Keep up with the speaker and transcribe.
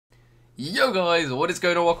Yo guys, what is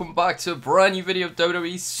going on? Welcome back to a brand new video of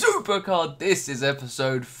WWE Supercard. This is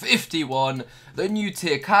episode 51. The new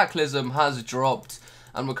tier Cataclysm has dropped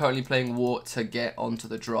and we're currently playing War to get onto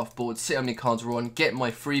the draft board. See how many cards we're on, get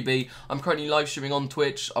my freebie. I'm currently live streaming on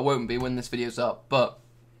Twitch. I won't be when this video's up, but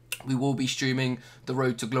we will be streaming the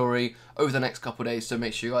Road to Glory over the next couple of days, so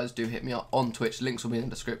make sure you guys do hit me up on Twitch. Links will be in the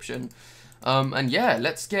description. And yeah,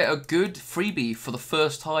 let's get a good freebie for the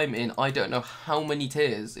first time in I don't know how many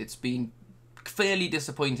tiers. It's been fairly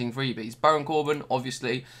disappointing freebies. Baron Corbin,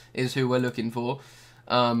 obviously, is who we're looking for.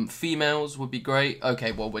 Females would be great.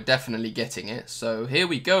 Okay, well, we're definitely getting it. So here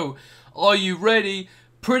we go. Are you ready?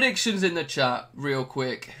 Predictions in the chat, real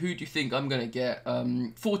quick. Who do you think I'm going to get?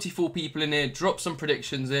 44 people in here. Drop some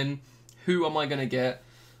predictions in. Who am I going to get?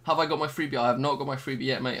 Have I got my freebie? I have not got my freebie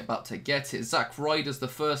yet, mate. About to get it. Zack Ryder's the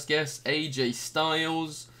first guess. AJ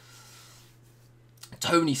Styles.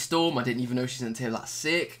 Toni Storm. I didn't even know she's in the tier. That's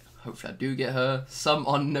sick. Hopefully I do get her. Some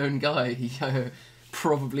unknown guy.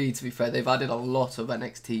 Probably, to be fair. They've added a lot of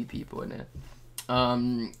NXT people in here.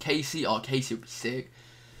 Casey. Oh, Casey would be sick.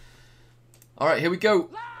 Alright, here we go.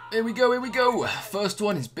 Here we go, here we go. First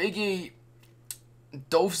one is Big E.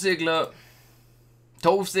 Dolph Ziggler.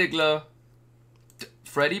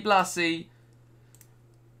 Freddie Blassie,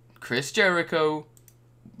 Chris Jericho,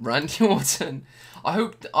 Randy Orton.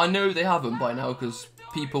 I know they haven't by now because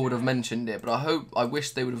people would have mentioned it, but I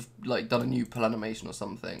wish they would have like done a new pull animation or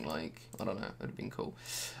something. Like, I don't know, it would have been cool.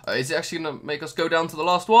 Is it actually gonna make us go down to the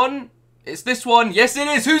last one? It's this one. Yes, it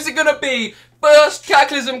is. Who's it gonna be? First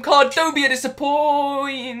Cataclysm card. Don't be a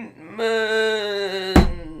disappointment.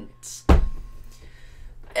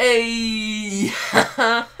 Hey.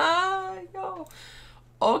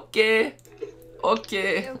 Okay.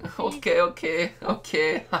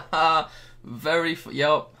 Haha. Very.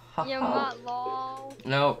 Yup. Yo, not lol.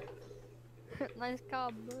 No. Nice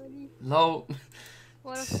card, buddy. Lol.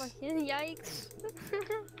 What a fucking yikes.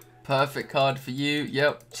 Perfect card for you.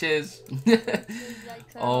 Yep. Cheers.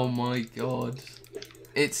 Oh my god.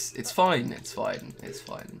 It's fine. It's fine. It's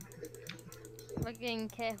fine. Fucking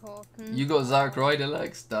careful. You got Zack Ryder,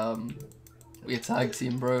 Lex. Damn. We a tag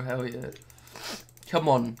team, bro. Hell yeah. Come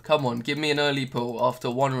on, come on. Give me an early pull after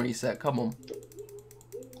one reset. Come on.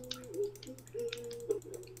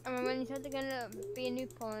 I mean, when you said they're gonna be a new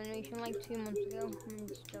pull animation like 2 months ago.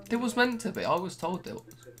 It was meant to be. I was told it was.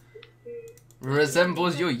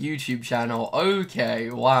 Resembles your YouTube channel. Okay,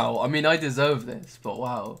 wow. I mean, I deserve this, but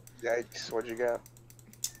wow. Yikes, what'd you get?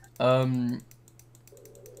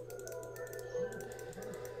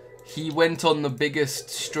 He went on the biggest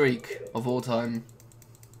streak of all time.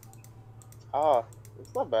 Oh,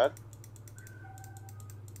 it's not bad.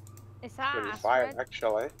 It's Pretty ass, fine, right?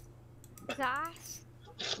 actually. It's ass.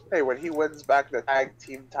 Hey, when he wins back the tag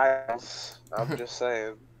team titles, I'm just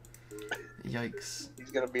saying. Yikes.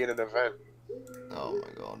 He's gonna be in an event. Oh my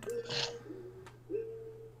god.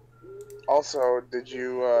 Also, did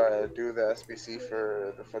you do the SBC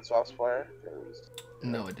for the foot swaps player?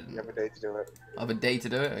 No, I didn't. You have a day to do it. I have a day to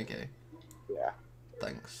do it? Okay. Yeah.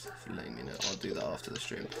 Thanks for letting me know. I'll do that after the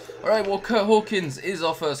stream. Alright, well, Kurt Hawkins is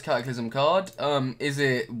our first Cataclysm card. Is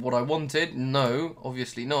it what I wanted? No,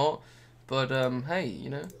 obviously not. But, hey, you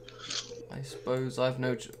know, I suppose I've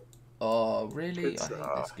no... Oh, really? I hate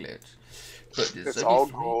this glitch. But it's all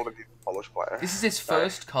gold and he's a Polish player. This is his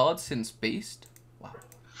first card since Beast? Wow.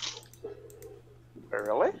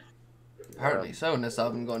 Really? Apparently so, unless I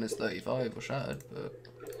haven't gotten his 35 or shattered, but...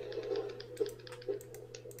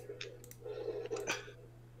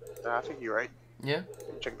 I think you're right. Yeah?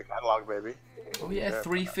 Check the catalog, baby. Oh yeah,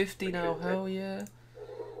 350 now, hell yeah.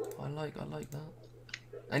 I like that.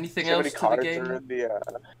 Anything else to the game? In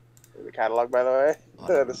the catalog, by the way?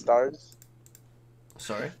 The stars?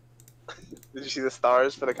 Sorry? Did you see the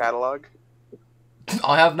stars for the catalog?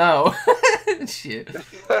 I have now. Shit.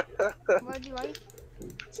 What do you like?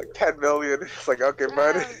 It's like 10 million. It's like, okay,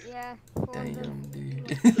 buddy. Yeah. Damn,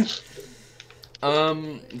 dude.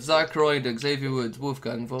 Zack Ryder, Xavier Woods,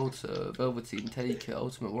 Wolfgang, Volta, Velveteen, Taker,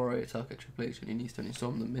 Ultimate Warrior, Tucker, Triple H, Johnny East, Tony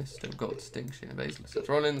Storm, The Mist, Gold, Distinction, Basil, Seth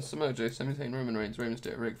Rollins, Samoa Joe, Sami Zayn, Roman Reigns, Rey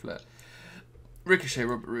Mysterio, Ric Flair, Ricochet,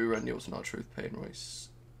 Robert Roode, Randy Orton, R-Truth, Payne Royce,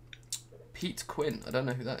 Pete Quinn, I don't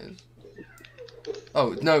know who that is.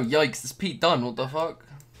 Oh, no, yikes, it's Pete Dunne, what the fuck?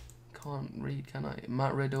 Can't read, can I?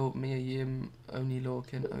 Matt Riddle, Mia Yim, Oni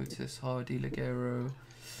Lorcan, Otis, Hardy, Ligero,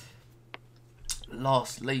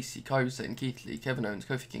 Last, Lacey, Kyrie Satan, Keith Lee, Kevin Owens,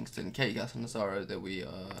 Kofi Kingston, Kate Gas and Nazaro that we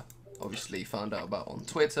obviously found out about on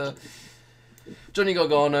Twitter. Johnny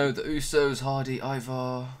Gargano, the Usos, Hardy,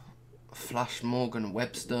 Ivar, Flash Morgan,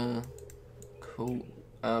 Webster. Cool.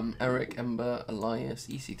 Eric, Ember, Elias,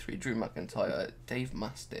 EC3, Drew McIntyre, Dave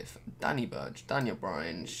Mastiff, Danny Burge, Daniel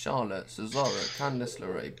Bryan, Charlotte, Cesaro, Candice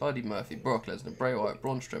LeRae, Buddy Murphy, Brock Lesnar, Bray Wyatt,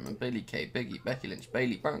 Braun Strowman, Billy Kay, Biggie, Becky Lynch,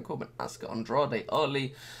 Bayley, Baron Corbin, Asuka, Andrade,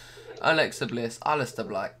 Ali, Alexa Bliss, Aleister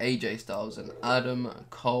Black, AJ Styles, and Adam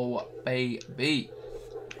Cole, baby.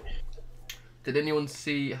 Did anyone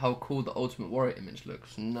see how cool the Ultimate Warrior image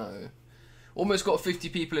looks? No. Almost got 50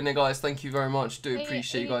 people in there, guys. Thank you very much. Do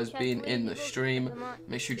appreciate you guys being in the stream.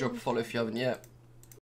 Make sure you drop a follow if you haven't yet.